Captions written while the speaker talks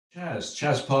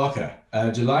Chaz Parker,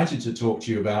 delighted to talk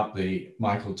to you about the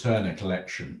Michael Turner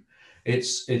collection.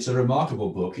 It's a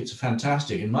remarkable book. It's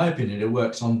fantastic. In my opinion, it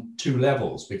works on two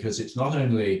levels because it's not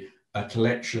only a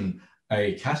collection,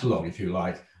 a catalogue, if you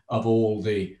like, of all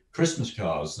the Christmas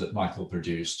cards that Michael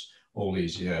produced all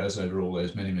these years, over all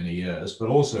those many, many years, but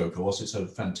also, of course, it's a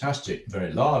fantastic,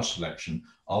 very large selection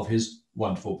of his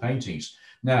wonderful paintings.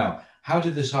 Now, how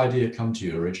did this idea come to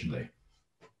you originally?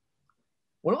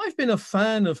 Well, I've been a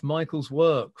fan of Michael's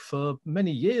work for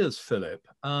many years, Philip.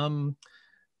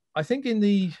 I think in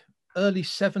the early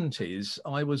 70s,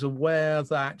 I was aware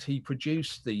that he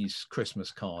produced these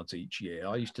Christmas cards each year.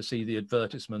 I used to see the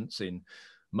advertisements in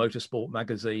Motorsport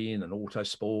magazine and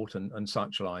Autosport and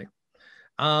such like.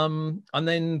 And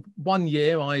then one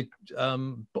year I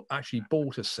actually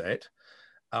bought a set,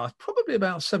 probably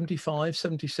about 75,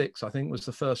 76, I think was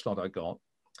the first lot I got.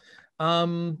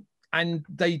 And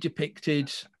they depicted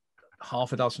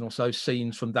half a dozen or so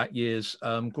scenes from that year's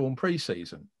Grand Prix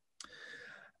season.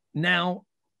 Now,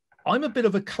 I'm a bit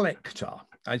of a collector,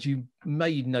 as you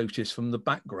may notice from the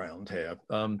background here,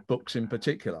 books in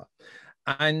particular.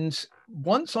 And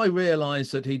once I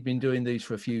realized that he'd been doing these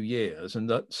for a few years and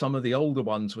that some of the older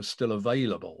ones were still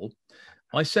available,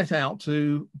 I set out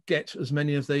to get as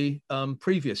many of the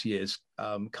previous year's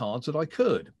cards that I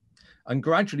could, and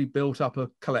gradually built up a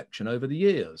collection over the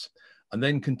years, and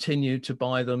then continued to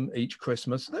buy them each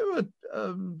Christmas. They were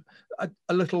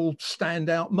a little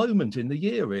standout moment in the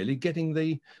year, really, getting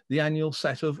the annual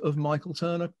set of Michael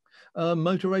Turner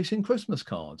motor racing Christmas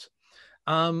cards.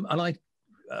 And I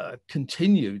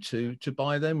continued to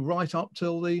buy them right up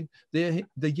till the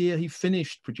year he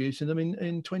finished producing them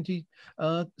in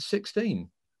 2016.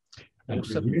 And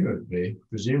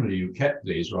presumably you kept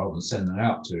these rather than send them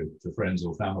out to friends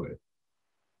or family.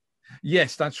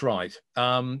 Yes, that's right.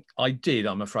 I did,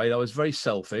 I'm afraid. I was very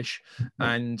selfish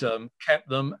and kept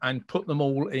them and put them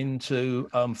all into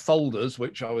folders,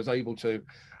 which I was able to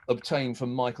obtain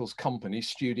from Michael's company,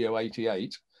 Studio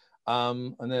 88.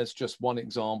 And there's just one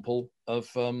example of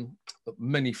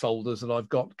many folders that I've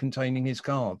got containing his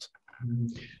cards.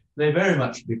 They very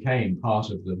much became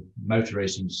part of the motor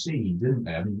racing scene, didn't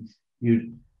they? I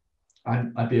mean,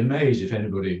 I'd be amazed if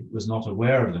anybody was not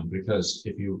aware of them, because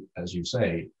if you, as you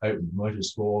say, open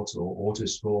Motorsport or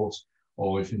Autosport,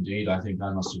 or if indeed I think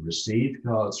I must have received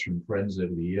cards from friends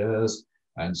over the years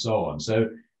and so on. So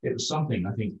it was something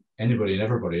I think anybody and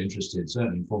everybody interested,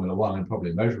 certainly in Formula One and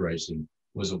probably motor racing,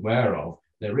 was aware of.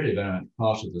 They're really very much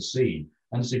part of the scene.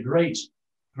 And it's a great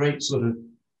sort of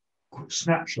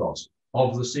snapshot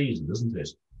of the season, isn't it?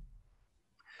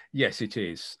 Yes, it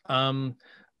is.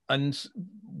 And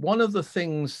one of the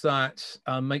things that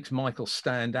makes Michael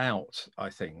stand out, I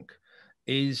think,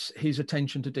 is his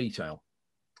attention to detail.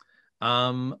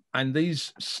 And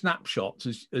these snapshots,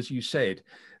 as you said,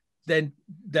 then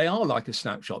they are like a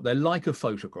snapshot. They're like a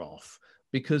photograph,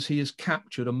 because he has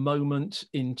captured a moment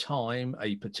in time,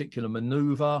 a particular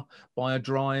maneuver by a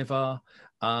driver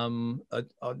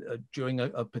during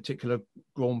a particular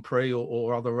Grand Prix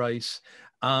or other race.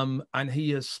 And he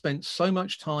has spent so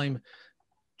much time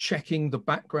checking the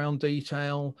background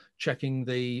detail, checking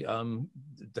the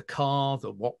car,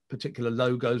 what particular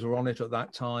logos are on it at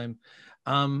that time.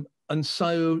 And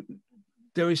so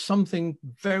there is something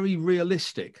very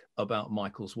realistic about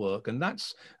Michael's work. And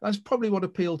that's probably what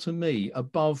appealed to me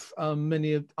above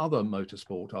many other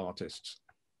motorsport artists.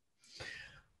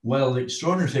 Well, the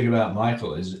extraordinary thing about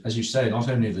Michael is, as you say, not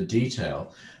only the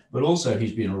detail, but also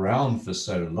he's been around for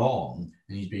so long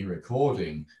and he's been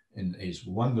recording in his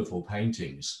wonderful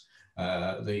paintings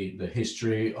the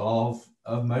history of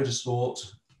motorsport,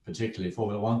 particularly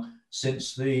Formula One,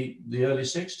 since the early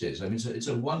 60s. I mean, it's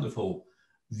a wonderful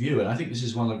view. And I think this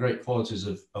is one of the great qualities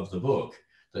of the book,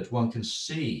 that one can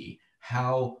see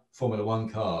how Formula One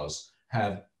cars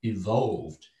have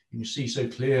evolved. You can see so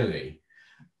clearly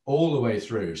all the way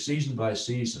through, season by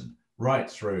season,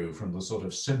 right through from the sort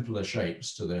of simpler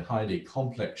shapes to the highly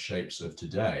complex shapes of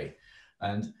today.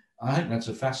 And I think that's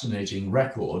a fascinating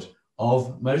record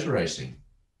of motor racing.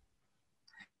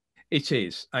 It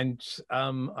is. And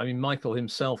I mean, Michael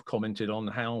himself commented on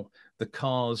how the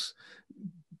cars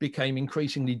became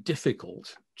increasingly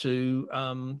difficult to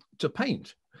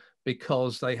paint,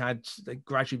 because they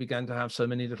gradually began to have so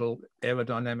many little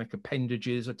aerodynamic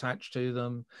appendages attached to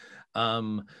them.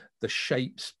 The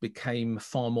shapes became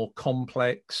far more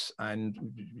complex and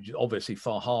obviously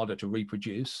far harder to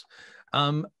reproduce.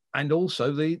 And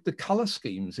also the color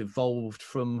schemes evolved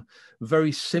from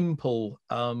very simple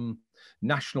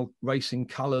national racing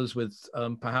colors with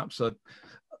perhaps a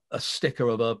sticker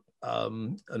of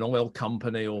an oil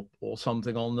company or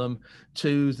something on them,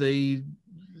 to the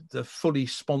the fully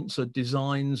sponsored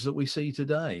designs that we see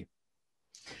today.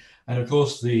 And of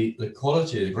course, the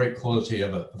quality, the great quality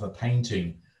of a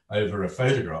painting over a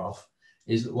photograph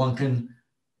is that one can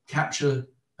capture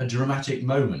a dramatic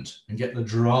moment and get the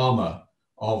drama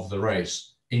of the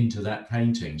race into that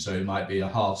painting. So it might be a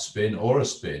half spin or a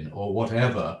spin or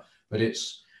whatever, but it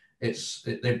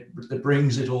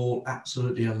brings it all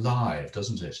absolutely alive,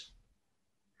 doesn't it?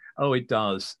 Oh, it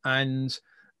does. And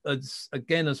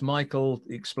as Michael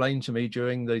explained to me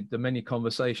during the many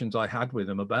conversations I had with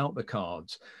him about the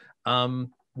cards,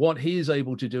 what he is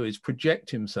able to do is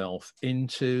project himself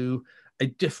into a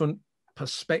different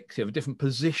perspective, a different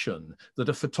position that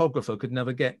a photographer could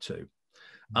never get to.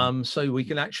 So we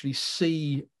can actually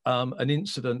see an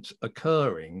incident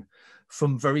occurring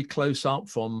from very close up,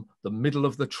 from the middle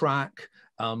of the track,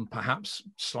 perhaps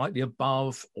slightly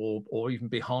above or even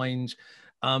behind.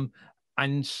 And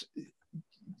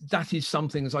that is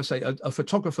something, as I say, a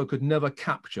photographer could never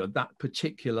capture that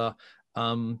particular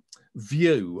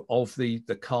view of the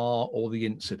car or the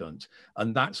incident.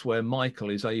 And that's where Michael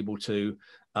is able to,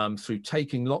 through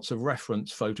taking lots of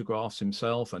reference photographs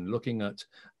himself and looking at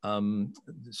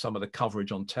some of the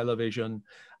coverage on television,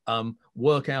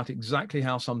 work out exactly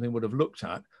how something would have looked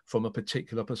at from a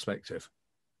particular perspective.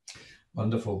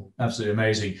 Wonderful, absolutely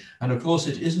amazing. And of course,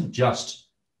 it isn't just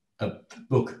a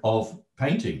book of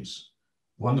paintings.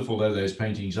 Wonderful though those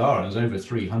paintings are, and there's over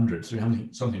 300,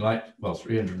 something like, well,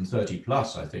 330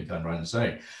 plus, I think I'm right in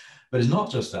saying. But it's not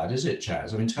just that, is it,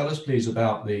 Chaz? I mean, tell us please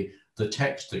about the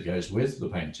text that goes with the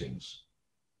paintings.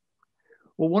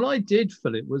 Well, what I did,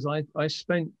 Philip, was I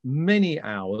spent many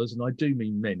hours, and I do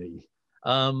mean many,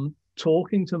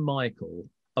 talking to Michael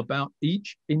about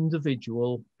each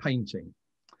individual painting,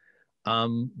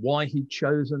 why he'd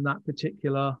chosen that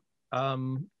particular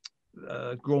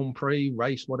Grand Prix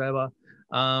race, whatever,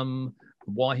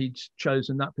 why he'd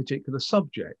chosen that particular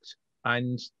subject,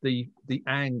 and the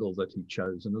angle that he'd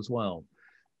chosen as well.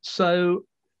 So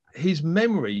his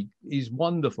memory is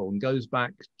wonderful and goes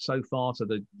back so far to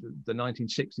the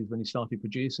 1960s when he started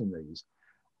producing these.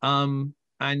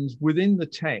 And within the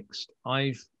text,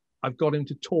 I've got him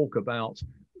to talk about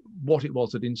what it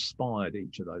was that inspired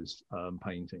each of those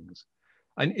paintings.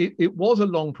 And it was a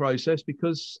long process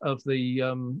because of the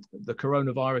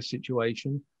coronavirus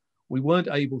situation. We weren't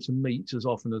able to meet as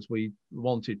often as we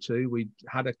wanted to. We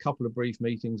had a couple of brief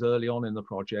meetings early on in the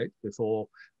project before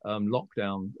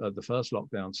the first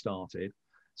lockdown started.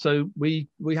 So we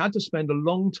had to spend a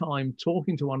long time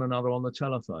talking to one another on the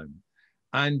telephone.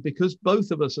 And because both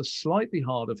of us are slightly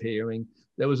hard of hearing,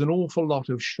 there was an awful lot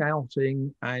of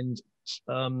shouting and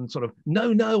sort of,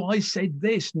 no, I said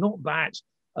this, not that,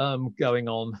 going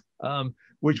on,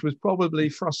 which was probably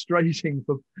frustrating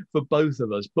for both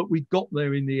of us. But we got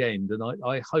there in the end, and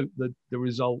I hope that the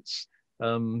results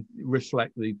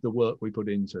reflect the work we put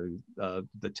into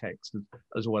the text,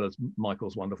 as well as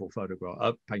Michael's wonderful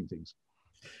paintings.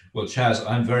 Well, Chaz,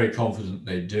 I'm very confident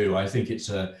they do. I think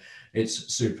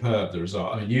it's superb, the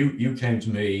result. I mean, you came to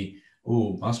me,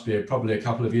 must be probably a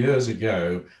couple of years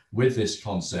ago with this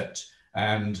concept,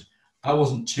 and I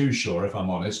wasn't too sure, if I'm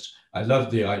honest. I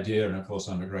loved the idea, and of course,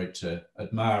 I'm a great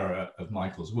admirer of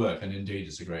Michael's work, and indeed,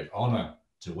 it's a great honor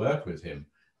to work with him.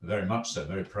 Very much so,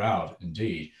 very proud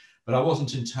indeed. But I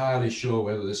wasn't entirely sure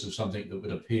whether this was something that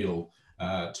would appeal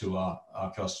to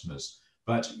our customers.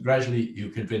 But gradually, you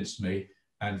convinced me,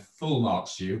 and full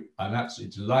marks to you. I'm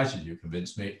absolutely delighted you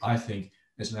convinced me. I think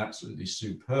it's an absolutely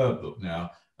superb book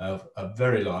now of a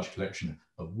very large collection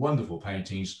of wonderful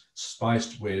paintings,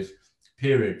 spiced with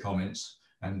period comments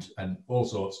and all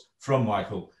sorts from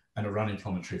Michael, and a running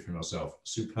commentary from yourself.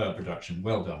 Superb production.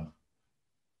 Well done.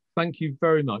 Thank you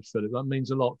very much, Philip. That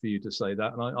means a lot for you to say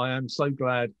that. And I am so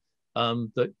glad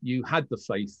that you had the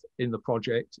faith in the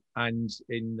project and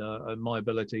in my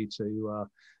ability to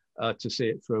see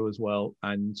it through as well.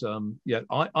 And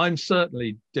I'm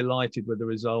certainly delighted with the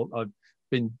result.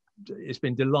 It's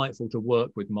been delightful to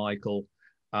work with Michael.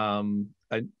 And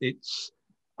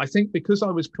I think because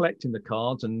I was collecting the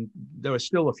cards, and there are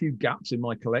still a few gaps in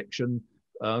my collection,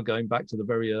 going back to the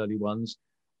very early ones,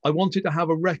 I wanted to have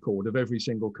a record of every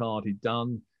single card he'd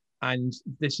done. And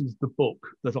this is the book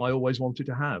that I always wanted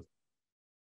to have.